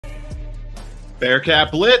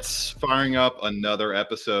Bearcat Blitz, firing up another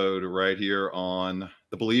episode right here on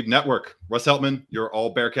the Believe Network. Russ Heltman, your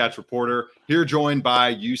all Bearcats reporter, here joined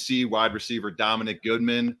by UC wide receiver Dominick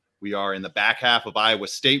Goodman. We are in the back half of Iowa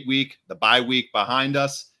State week, the bye week behind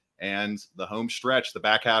us, and the home stretch, the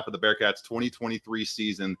back half of the Bearcats 2023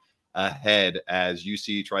 season ahead as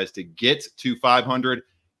UC tries to get to 500,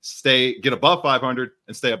 get above 500,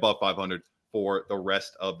 and stay above 500 for the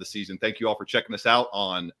rest of the season. Thank you all for checking us out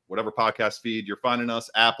on whatever podcast feed you're finding us,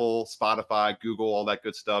 Apple, Spotify, Google, all that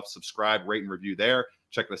good stuff. Subscribe, rate, and review there.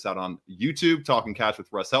 Check us out on YouTube, Talking Catch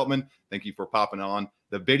with Russ Heltman. Thank you for popping on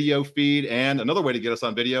the video feed. And another way to get us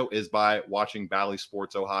on video is by watching Bally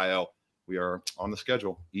Sports Ohio. We are on the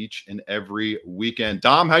schedule each and every weekend.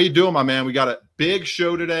 Dom, how you doing, my man? We got a big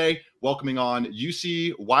show today, welcoming on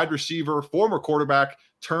UC wide receiver, former quarterback,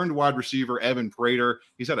 turned wide receiver Evan Prater.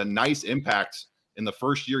 He's had a nice impact in the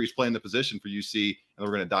first year he's playing the position for UC, and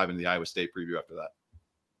we're going to dive into the Iowa State preview after that.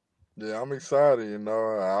 Yeah, I'm excited. You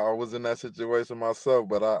know, I was in that situation myself,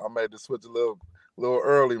 but I made the switch a little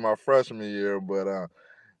early my freshman year. But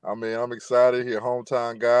I mean, I'm excited. He's a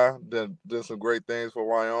hometown guy. Did some great things for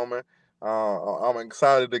Wyoming. I'm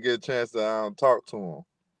excited to get a chance to talk to him.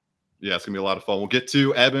 Yeah, it's going to be a lot of fun. We'll get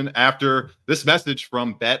to Evan after this message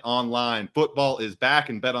from Bet Online. Football is back,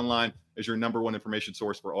 and Bet Online is your number one information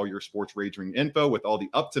source for all your sports wagering info with all the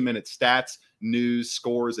up-to-minute stats, news,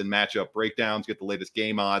 scores, and matchup breakdowns. Get the latest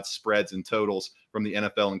game odds, spreads, and totals from the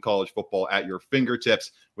NFL and college football at your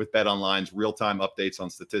fingertips with Bet Online's real-time updates on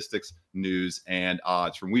statistics, news, and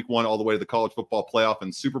odds. From week 1 all the way to the college football playoff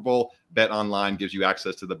and Super Bowl, Bet Online gives you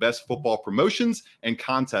access to the best football promotions and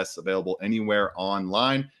contests available anywhere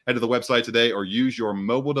online. Head to the website today or use your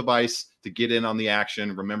mobile device to get in on the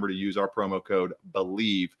action. Remember to use our promo code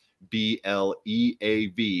BELIEVE,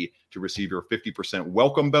 BLEAV, to receive your 50%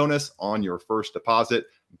 welcome bonus on your first deposit.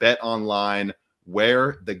 Bet Online,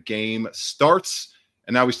 where the game starts.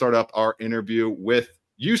 And now we start up our interview with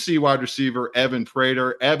UC wide receiver Evan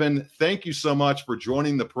Prater. Evan, thank you so much for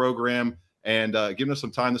joining the program and giving us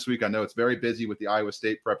some time this week. I know it's very busy with the Iowa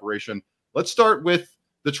State preparation. Let's start with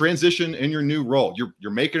the transition in your new role.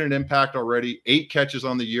 You're making an impact already. 8 catches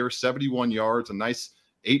on the year, 71 yards, a nice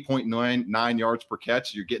 8.99 yards per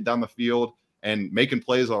catch. You're getting down the field and making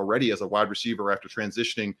plays already as a wide receiver after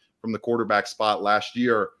transitioning from the quarterback spot last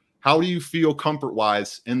year. How do you feel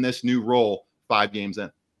comfort-wise in this new role 5 games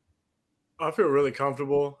in? I feel really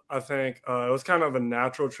comfortable. I think it was kind of a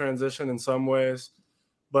natural transition in some ways,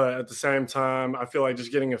 but at the same time, I feel like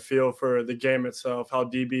just getting a feel for the game itself, how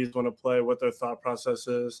DBs want to play, what their thought process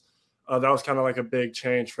is. That was kind of like a big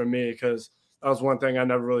change for me because that was one thing I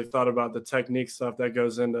never really thought about, the technique stuff that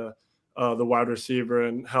goes into the wide receiver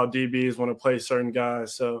and how DBs want to play certain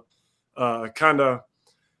guys. So kind of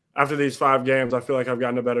after these 5 games, I feel like I've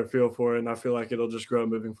gotten a better feel for it, and I feel like it'll just grow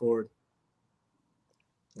moving forward.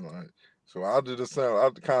 All right. So I'll do the same. I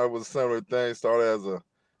kind of was a similar thing. Started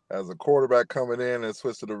as a quarterback coming in and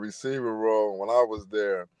switched to the receiver role when I was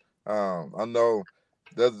there. I know.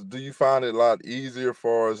 Do you find it a lot easier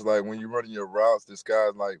for us, like when you're running your routes, this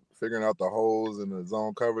guy's like figuring out the holes and the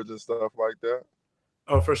zone coverage and stuff like that?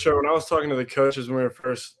 Oh, for sure. When I was talking to the coaches when we were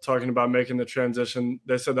first talking about making the transition,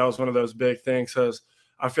 they said that was one of those big things because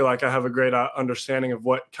I feel like I have a great understanding of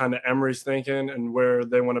what kind of Emory's thinking and where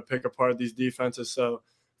they want to pick apart these defenses. So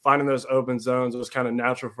finding those open zones was kind of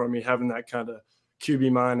natural for me, having that kind of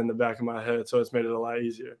QB mind in the back of my head. So it's made it a lot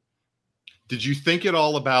easier. Did you think it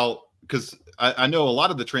all about, because I know a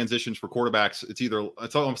lot of the transitions for quarterbacks,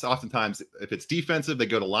 it's almost oftentimes if it's defensive, they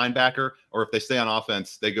go to linebacker, or if they stay on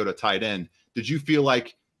offense, they go to tight end. Did you feel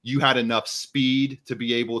like you had enough speed to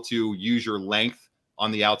be able to use your length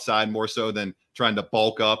on the outside more so than trying to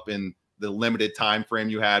bulk up in the limited time frame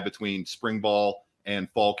you had between spring ball and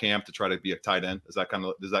fall camp to try to be a tight end? Is that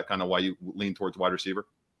kind of why you lean towards wide receiver?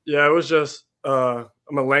 Yeah, it was just I'm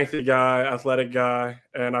a lengthy guy, athletic guy,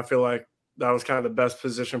 and I feel like that was kind of the best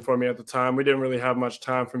position for me at the time. We didn't really have much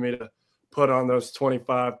time for me to put on those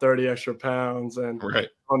 25, 30 extra pounds. And right.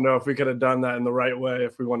 I don't know if we could have done that in the right way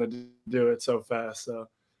if we wanted to do it so fast. So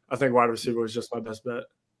I think wide receiver was just my best bet.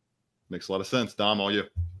 Makes a lot of sense. Dom, all you.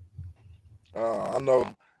 I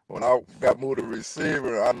know when I got moved to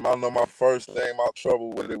receiver, I know my first thing, my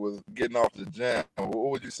trouble with it was getting off the jam.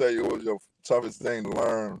 What would you say was your toughest thing to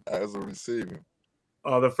learn as a receiver?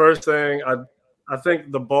 The first thing, I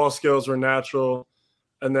think the ball skills were natural.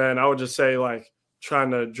 And then I would just say, like,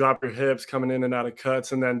 trying to drop your hips, coming in and out of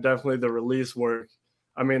cuts, and then definitely the release work.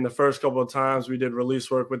 I mean, the first couple of times we did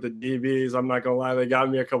release work with the DBs, I'm not going to lie, they got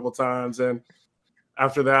me a couple of times. And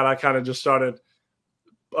after that, I kind of just started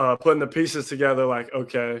putting the pieces together like,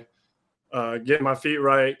 okay, getting my feet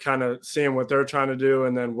right, kind of seeing what they're trying to do,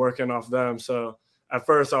 and then working off them. So at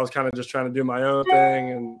first, I was kind of just trying to do my own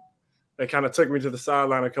thing, and they kind of took me to the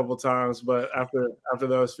sideline a couple of times. But after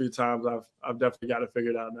those few times, I've definitely got it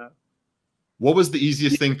figured out now. What was the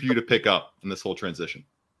easiest thing for you to pick up in this whole transition?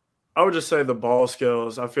 I would just say the ball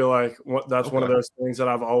skills. I feel like that's one of those things that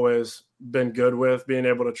I've always been good with, being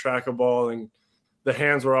able to track a ball, and the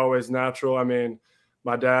hands were always natural. I mean,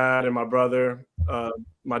 my dad and my brother,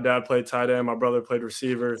 my dad played tight end, my brother played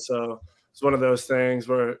receiver. So it's one of those things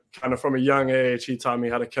where kind of from a young age, he taught me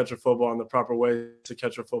how to catch a football and the proper way to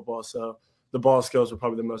catch a football. So the ball skills were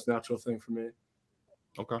probably the most natural thing for me.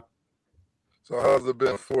 Okay. So how's it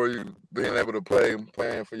been for you being able to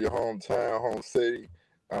playing for your hometown, home city?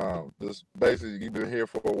 Just basically, you've been here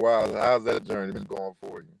for a while. How's that journey been going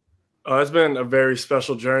for you? It's been a very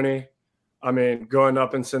special journey. I mean, growing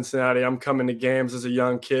up in Cincinnati, I'm coming to games as a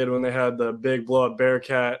young kid when they had the big blow-up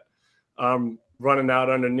Bearcat. I'm running out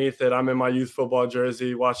underneath it. I'm in my youth football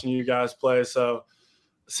jersey watching you guys play. So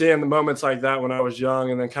seeing the moments like that when I was young,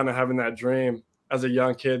 and then kind of having that dream as a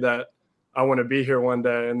young kid that I want to be here one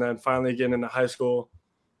day, and then finally getting into high school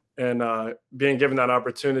and being given that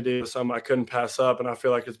opportunity was something I couldn't pass up. And I feel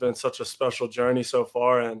like it's been such a special journey so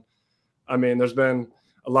far. And I mean, there's been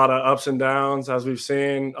a lot of ups and downs, as we've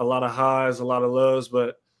seen, a lot of highs, a lot of lows,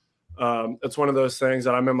 but it's one of those things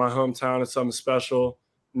that I'm in my hometown. It's something special.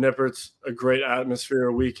 Nippert's a great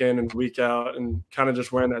atmosphere week in and week out, and kind of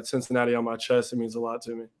just wearing that Cincinnati on my chest, it means a lot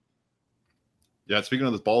to me. Yeah, speaking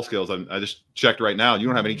of the ball skills, I just checked right now. You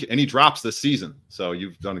don't have any drops this season, so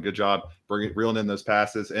you've done a good job reeling in those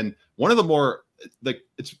passes. And one of the more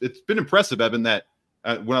it's been impressive, Evan, that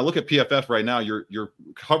when I look at PFF right now, you're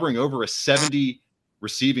hovering over a 70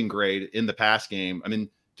 receiving grade in the pass game. I mean,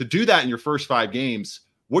 to do that in your first 5 games,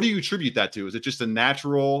 what do you attribute that to? Is it just a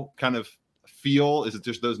natural kind of feel? Is it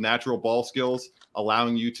just those natural ball skills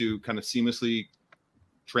allowing you to kind of seamlessly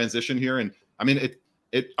transition here? And I mean,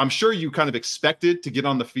 I'm sure you kind of expected to get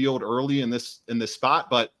on the field early in this spot,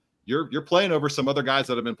 but you're playing over some other guys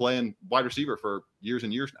that have been playing wide receiver for years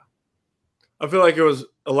and years now. I feel like it was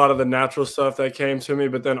a lot of the natural stuff that came to me,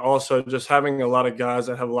 but then also just having a lot of guys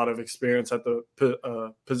that have a lot of experience at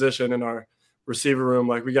the position in our receiver room.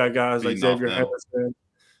 Like we got guys like Xavier Henderson,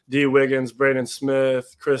 D. Wiggins, Braden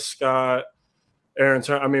Smith, Chris Scott, Aaron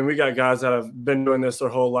Turner. I mean, we got guys that have been doing this their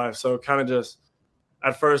whole life. So kind of just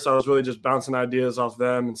at first I was really just bouncing ideas off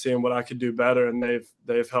them and seeing what I could do better. And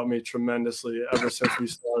they've helped me tremendously ever since we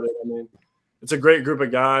started. I mean, it's a great group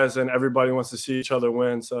of guys and everybody wants to see each other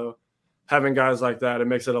win. So having guys like that, it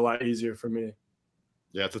makes it a lot easier for me.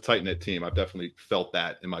 Yeah, it's a tight-knit team. I've definitely felt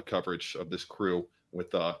that in my coverage of this crew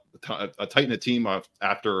with a tight-knit team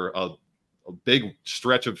after a big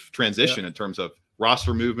stretch of transition in terms of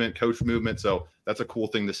roster movement, coach movement. So that's a cool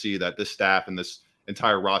thing to see that this staff and this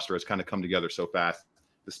entire roster has kind of come together so fast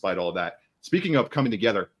despite all of that. Speaking of coming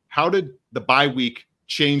together, how did the bye week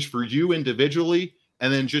change for you individually,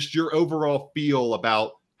 and then just your overall feel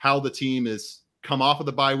about how the team is come off of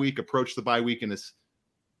the bye week, approach the bye week, and this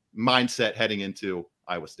mindset heading into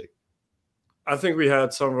Iowa State? I think we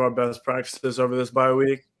had some of our best practices over this bye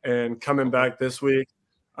week, and coming back this week,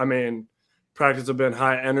 I mean, practice have been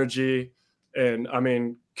high energy, and I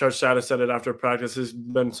mean, Coach Sada said it after practice. It's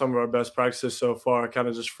been some of our best practices so far, kind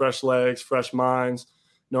of just fresh legs, fresh minds,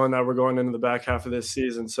 knowing that we're going into the back half of this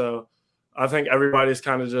season. So I think everybody's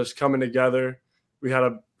kind of just coming together. We had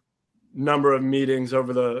a number of meetings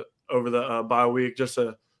over the bye week just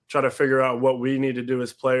to try to figure out what we need to do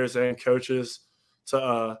as players and coaches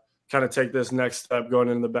to kind of take this next step going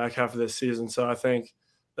into the back half of this season. So I think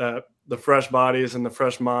that the fresh bodies and the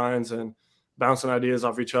fresh minds and bouncing ideas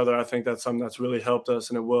off each other, I think that's something that's really helped us,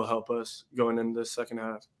 and it will help us going into this second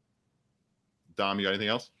half. Dom, you got anything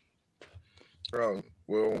else?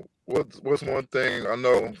 Well, what's one thing I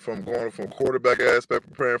know from going from quarterback aspect,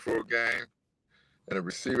 preparing for a game, and a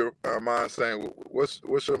receiver mind saying, what's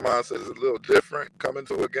your mindset? Is it a little different coming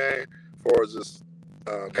to a game as far as just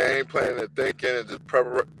game planning and thinking and just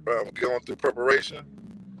going through preparation?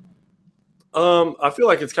 I feel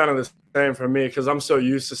like it's kind of the same for me because I'm so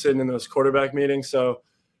used to sitting in those quarterback meetings. So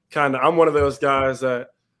I'm one of those guys that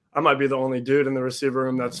I might be the only dude in the receiver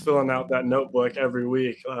room that's filling out that notebook every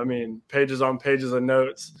week. I mean, pages on pages of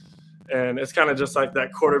notes. And it's kind of just like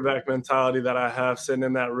that quarterback mentality that I have sitting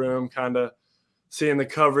in that room, kind of seeing the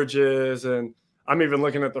coverages. And I'm even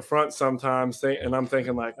looking at the front sometimes and I'm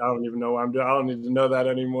thinking like, I don't even know what I'm doing. I don't need to know that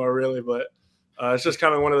anymore really. But it's just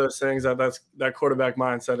kind of one of those things that quarterback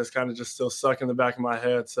mindset is kind of just still stuck in the back of my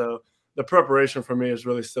head. So the preparation for me is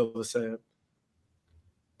really still the same.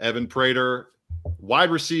 Evan Prater, wide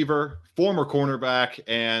receiver, former cornerback,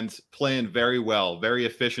 and playing very well, very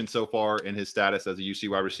efficient so far in his status as a UC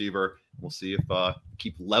wide receiver. We'll see if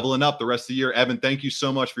keep leveling up the rest of the year. Evan, thank you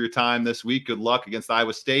so much for your time this week. Good luck against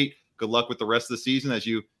Iowa State. Good luck with the rest of the season as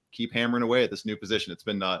you keep hammering away at this new position. It's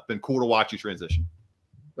been cool to watch you transition.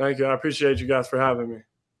 Thank you. I appreciate you guys for having me.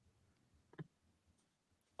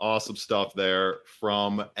 Awesome stuff there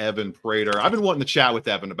from Evan Prater. I've been wanting to chat with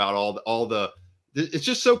Evan about all the it's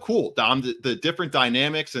just so cool, Dom, the different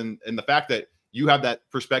dynamics and the fact that you have that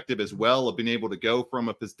perspective as well of being able to go from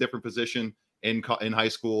a different position in high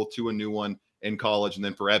school to a new one in college. And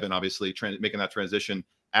then for Evan, obviously making that transition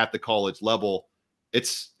at the college level, it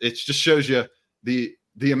just shows you the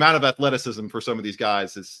amount of athleticism for some of these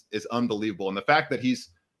guys is unbelievable. And the fact that he's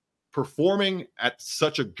performing at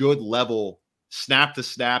such a good level snap to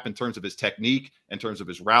snap in terms of his technique, in terms of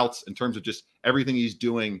his routes, in terms of just everything he's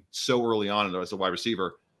doing so early on as a wide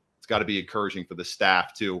receiver, it's got to be encouraging for the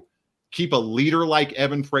staff to keep a leader like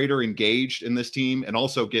Evan Prater engaged in this team and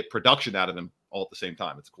also get production out of him all at the same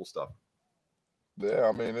time. It's cool stuff. Yeah,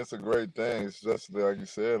 I mean, it's a great thing. It's just like you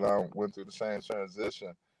said, I went through the same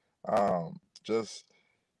transition. Just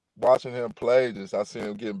watching him play, I see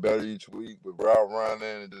him getting better each week with route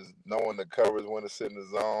running and just knowing the coverage when to sit in the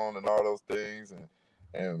zone and all those things.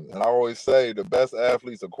 And I always say the best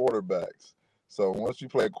athletes are quarterbacks. So once you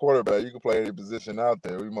play quarterback, you can play any position out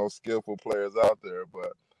there. We're the most skillful players out there.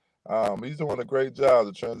 But he's doing a great job.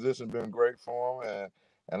 The transition been great for him,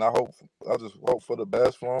 and I just hope for the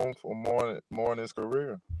best for him for more in his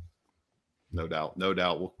career. No doubt.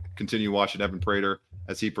 We'll continue watching Evan Prater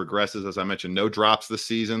as he progresses. As I mentioned, no drops this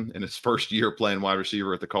season in his first year playing wide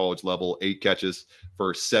receiver at the college level. 8 catches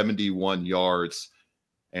for 71 yards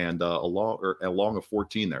and along of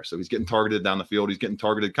 14 there. So he's getting targeted down the field. He's getting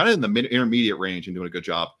targeted kind of in the intermediate range and doing a good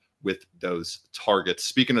job with those targets.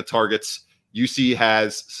 Speaking of targets, UC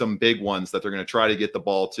has some big ones that they're going to try to get the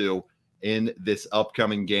ball to in this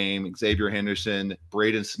upcoming game. Xavier Henderson,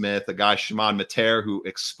 Braden Smith, a guy, Shimon Mater, who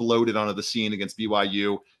exploded onto the scene against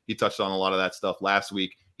BYU. He touched on a lot of that stuff last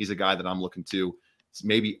week. He's a guy that I'm looking to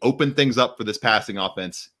maybe open things up for this passing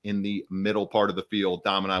offense in the middle part of the field.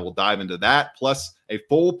 Dom and I will dive into that, plus a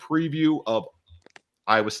full preview of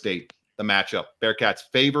Iowa State, the matchup. Bearcats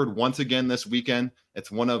favored once again this weekend.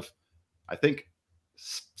 It's one of, I think,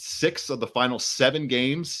 6 of the final 7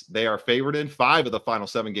 games they are favored in. 5 of the final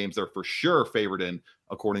 7 games they're for sure favored in,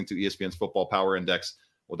 according to ESPN's Football Power Index.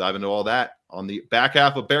 We'll dive into all that on the back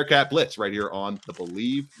half of Bearcat Blitz right here on the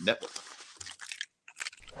Believe Network.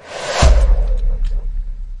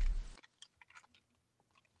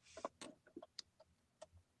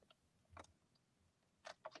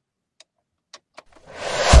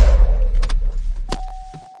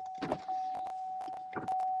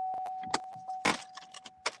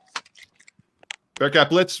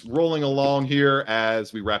 Bearcat Blitz rolling along here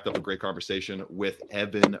as we wrapped up a great conversation with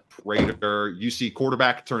Evan Prater, UC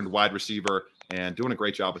quarterback turned wide receiver, and doing a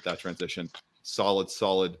great job with that transition.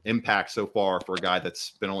 Solid impact so far for a guy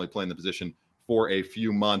that's been only playing the position for a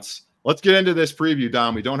few months. Let's get into this preview,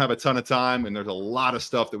 Dom. We don't have a ton of time, and there's a lot of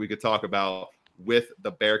stuff that we could talk about with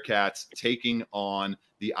the Bearcats taking on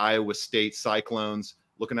the Iowa State Cyclones.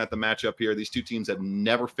 Looking at the matchup here, these two teams have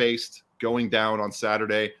never faced, going down on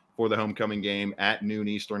Saturday for the homecoming game at noon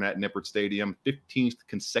Eastern at Nippert Stadium. 15th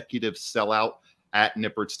consecutive sellout at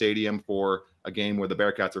Nippert Stadium for a game where the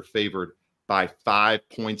Bearcats are favored by 5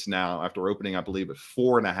 points now after opening, I believe, at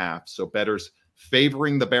 4.5. So bettors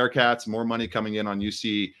favoring the Bearcats, more money coming in on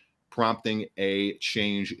UC, prompting a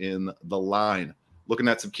change in the line. Looking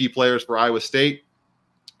at some key players for Iowa State,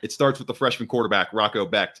 it starts with the freshman quarterback, Rocco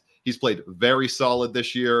Becht. He's played very solid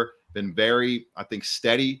this year, been very, I think,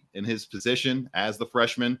 steady in his position as the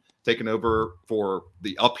freshman, taking over for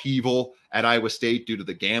the upheaval at Iowa State due to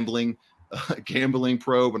the gambling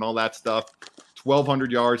probe and all that stuff.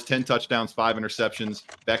 1,200 yards, 10 touchdowns, 5 interceptions.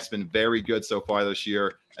 Beck's been very good so far this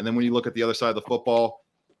year. And then when you look at the other side of the football,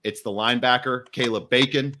 it's the linebacker, Caleb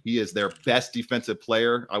Bacon. He is their best defensive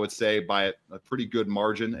player, I would say, by a pretty good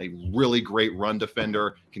margin. A really great run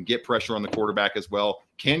defender, can get pressure on the quarterback as well,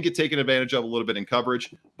 can get taken advantage of a little bit in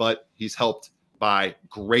coverage, but he's helped by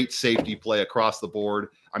great safety play across the board.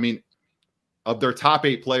 I mean, of their top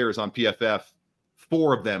 8 players on PFF,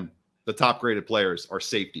 4 of them, the top graded players, are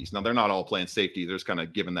safeties. Now, they're not all playing safety. They're just kind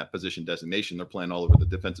of given that position designation. They're playing all over the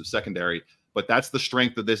defensive secondary. But that's the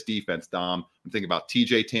strength of this defense, Dom. I'm thinking about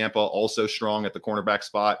TJ Tampa, also strong at the cornerback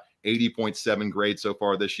spot, 80.7 grade so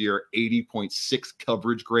far this year, 80.6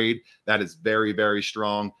 coverage grade. That is very, very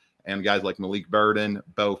strong. And guys like Malik Burden,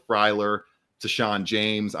 Bo Freiler, Tashawn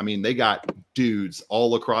James. I mean, they got dudes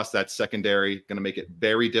all across that secondary, going to make it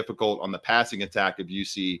very difficult on the passing attack of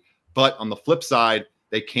UC. But on the flip side,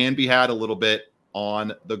 they can be had a little bit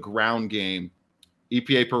on the ground game.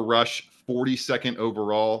 EPA per rush, 42nd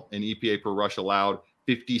overall in EPA per rush allowed,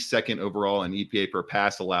 52nd overall in EPA per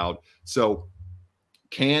pass allowed. So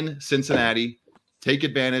can Cincinnati take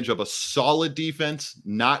advantage of a solid defense,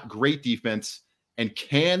 not great defense, and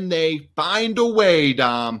can they find a way,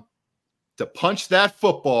 Dom, to punch that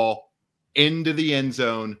football into the end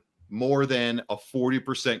zone more than a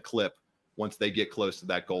 40% clip once they get close to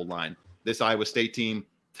that goal line? This Iowa State team,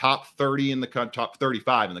 top 30 in the top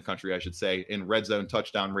 35 in the country, I should say, in red zone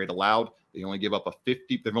touchdown rate allowed. They only give up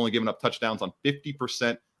they've only given up touchdowns on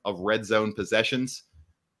 50% of red zone possessions.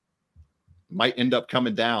 Might end up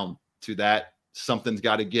coming down to that something's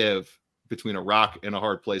got to give between a rock and a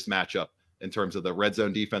hard place matchup in terms of the red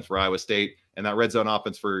zone defense for Iowa State and that red zone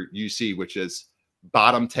offense for UC, which is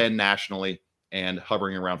bottom 10 nationally and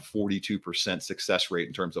hovering around 42% success rate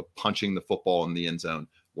in terms of punching the football in the end zone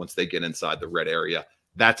once they get inside the red area.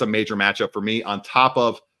 That's a major matchup for me. On top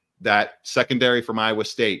of that secondary from Iowa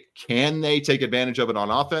State, can they take advantage of it on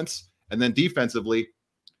offense? And then defensively,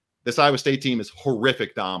 this Iowa State team is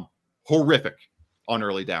horrific, Dom. Horrific on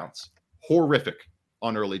early downs. Horrific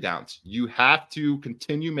on early downs. You have to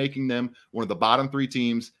continue making them one of the bottom 3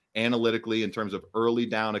 teams analytically in terms of early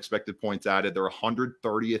down expected points added. They're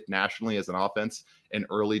 130th nationally as an offense in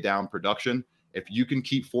early down production. If you can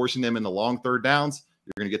keep forcing them in the long third downs,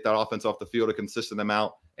 you're going to get that offense off the field to consistent them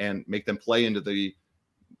out and make them play into the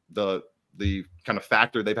kind of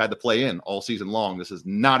factor they've had to play in all season long. This is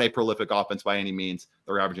not a prolific offense by any means.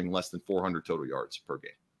 They're averaging less than 400 total yards per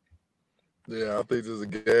game. Yeah, I think this is a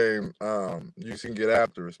game you can get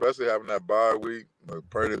after, especially having that bye week, like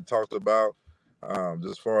Prater talked about,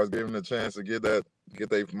 just as far as giving them a chance to get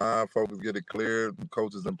their mind focused, get it clear.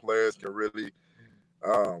 Coaches and players can really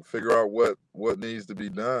figure out what needs to be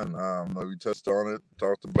done. Like we touched on it,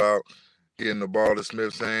 talked about getting the ball to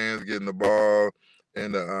Smith's hands, getting the ball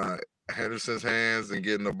in the Henderson's hands, and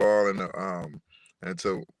getting the ball in the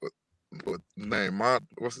into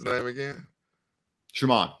what's his name again?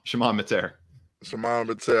 Shimon Mater. Shimon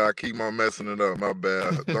Patel, I keep on messing it up. My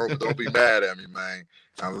bad. Don't be mad at me, man.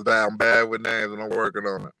 I'm bad with names and I'm working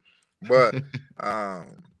on it.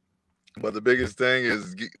 But the biggest thing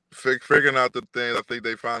is figuring out the things. I think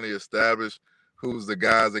they finally established who's the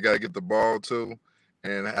guys they got to get the ball to,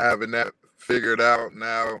 and having that figured out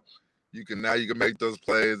now, you can make those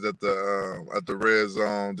plays at the red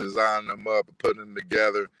zone, designing them up, putting them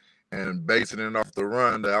together, and basing it off the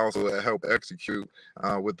run that also help execute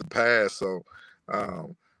with the pass. So,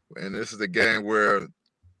 and this is a game where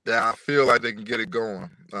I feel like they can get it going.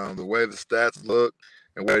 The way the stats look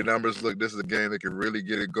and the way the numbers look, this is a game that can really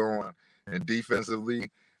get it going. And defensively,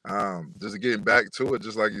 just getting back to it,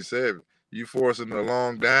 just like you said, you forcing the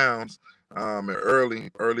long downs and early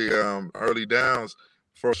downs,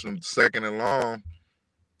 forcing them second and long,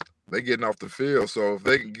 they getting off the field. So if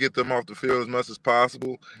they can get them off the field as much as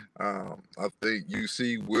possible, I think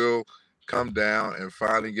UC will come down and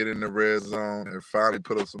finally get in the red zone and finally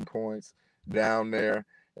put up some points down there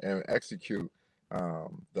and execute.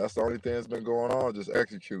 That's the only thing that's been going on, just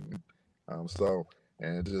executing.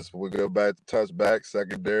 And just we'll go back to touchback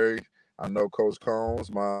secondary. I know Coach Combs,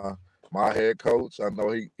 my head coach. I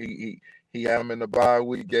know he had him in the bye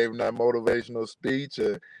week, gave him that motivational speech,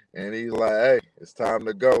 and he's like, "Hey, it's time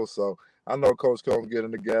to go." So I know Coach Combs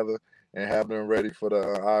getting together and having them ready for the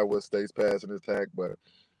Iowa State's passing attack. But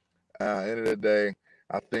end of the day,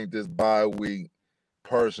 I think this bye week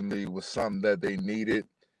personally was something that they needed,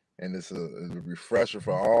 and it's a refresher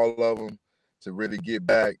for all of them to really get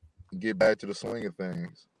back to the swing of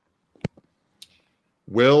things.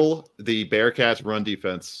 Will the Bearcats' run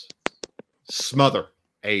defense smother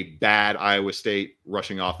a bad Iowa State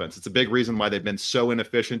rushing offense? It's a big reason why they've been so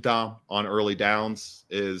inefficient, Dom, on early downs,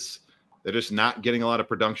 is they're just not getting a lot of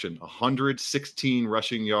production. 116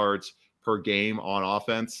 rushing yards per game on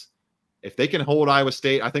offense. If they can hold Iowa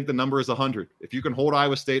State, I think the number is 100. If you can hold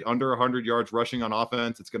Iowa State under 100 yards rushing on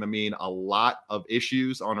offense, it's going to mean a lot of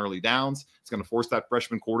issues on early downs. It's going to force that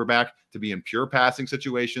freshman quarterback to be in pure passing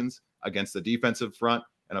situations against the defensive front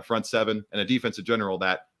and a front seven and a defensive general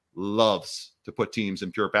that loves to put teams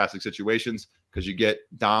in pure passing situations, because you get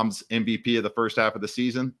Dom's MVP of the first half of the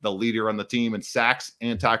season, the leader on the team in sacks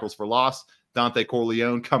and tackles for loss, Dante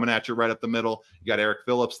Corleone, coming at you right up the middle. You got Eric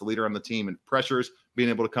Phillips, the leader on the team in pressures, being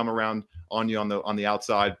able to come around on you on the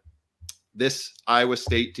outside. This Iowa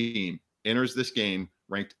State team enters this game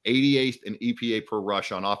ranked 88th in EPA per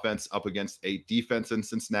rush on offense, up against a defense in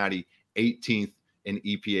Cincinnati 18th in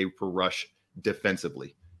EPA per rush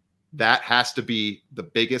defensively. That has to be the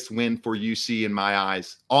biggest win for UC in my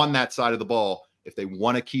eyes on that side of the ball. If they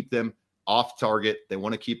want to keep them off target, they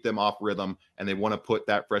want to keep them off rhythm, and they want to put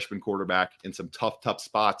that freshman quarterback in some tough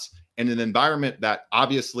spots in an environment that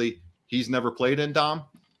obviously he's never played in, Dom,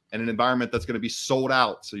 and an environment that's going to be sold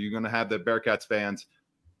out. So you're going to have the Bearcats fans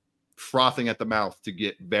frothing at the mouth to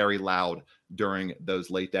get very loud during those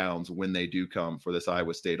late downs when they do come for this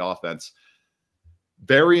Iowa State offense.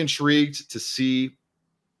 Very intrigued to see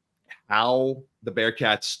how the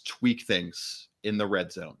Bearcats tweak things in the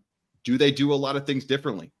red zone. Do they do a lot of things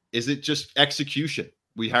differently? Is it just execution?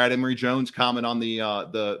 We had Emory Jones comment on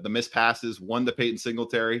the missed passes, one to Peyton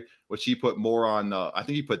Singletary, which he put more on. I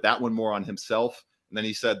think he put that one more on himself. And then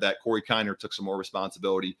he said that Corey Kiner took some more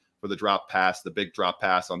responsibility for the drop pass, the big drop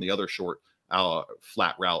pass on the other short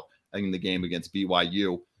flat route in the game against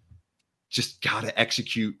BYU. Just got to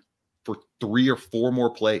execute for 3 or 4 more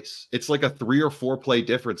plays. It's like a 3 or 4 play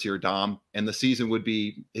difference here, Dom. And the season would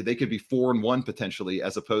be, they could be 4-1 potentially,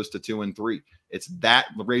 as opposed to 2-3. It's that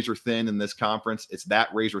razor thin in this conference. It's that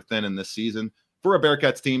razor thin in this season for a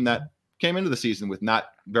Bearcats team that came into the season with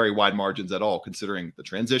not very wide margins at all, considering the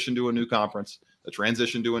transition to a new conference, the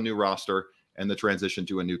transition to a new roster, and the transition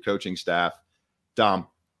to a new coaching staff. Dom,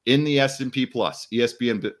 in the S&P Plus,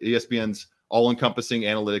 ESPN's all-encompassing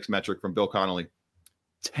analytics metric from Bill Connolly,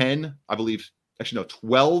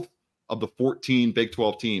 12 of the 14 Big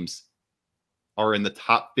 12 teams are in the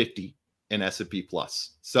top 50 in S&P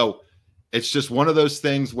Plus. So it's just one of those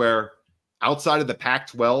things where outside of the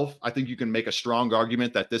Pac-12, I think you can make a strong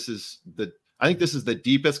argument that this is the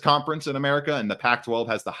deepest conference in America, and the Pac-12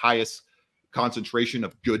 has the highest concentration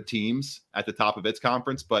of good teams at the top of its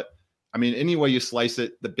conference. But I mean, any way you slice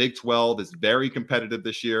it, the Big 12 is very competitive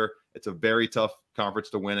this year. It's a very tough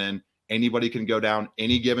conference to win in. Anybody can go down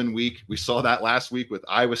any given week. We saw that last week with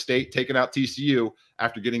Iowa State taking out TCU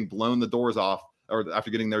after getting blown the doors off, or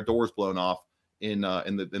after getting their doors blown off in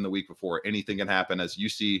the week before. Anything can happen as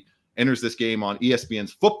UC enters this game on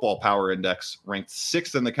ESPN's Football Power Index, ranked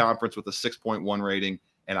 6th in the conference with a 6.1 rating,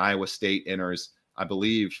 and Iowa State enters, I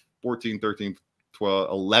believe, 14, 13, 12,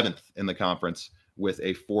 11th in the conference with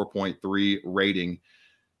a 4.3 rating.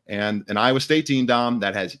 And an Iowa State team, Dom,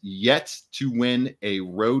 that has yet to win a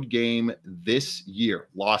road game this year.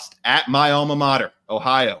 Lost at my alma mater,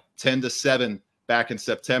 Ohio, 10-7 back in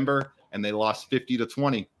September, and they lost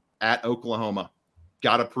 50-20 at Oklahoma.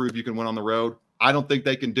 Got to prove you can win on the road. I don't think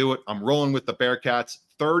they can do it. I'm rolling with the Bearcats,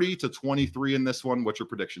 30-23 in this one. What's your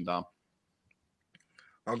prediction, Dom?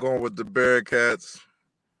 I'm going with the Bearcats,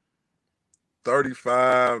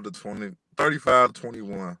 35-20,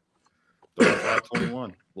 35-21.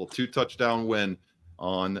 35-21. Well, 2-touchdown win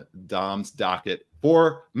on Dom's docket.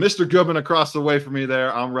 For Mr. Goodman across the way from me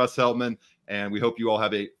there, I'm Russ Heltman, and we hope you all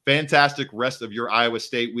have a fantastic rest of your Iowa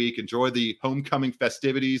State week. Enjoy the homecoming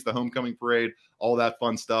festivities, the homecoming parade, all that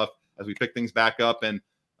fun stuff as we pick things back up and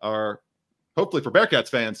are, hopefully for Bearcats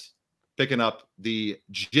fans, picking up the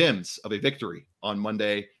gems of a victory on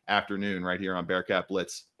Monday afternoon right here on Bearcat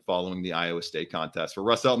Blitz following the Iowa State contest. For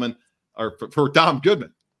Russ Heltman, or for Dom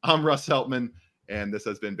Goodman, I'm Russ Heltman, and this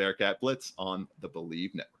has been Bearcat Blitz on the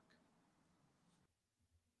Believe Network.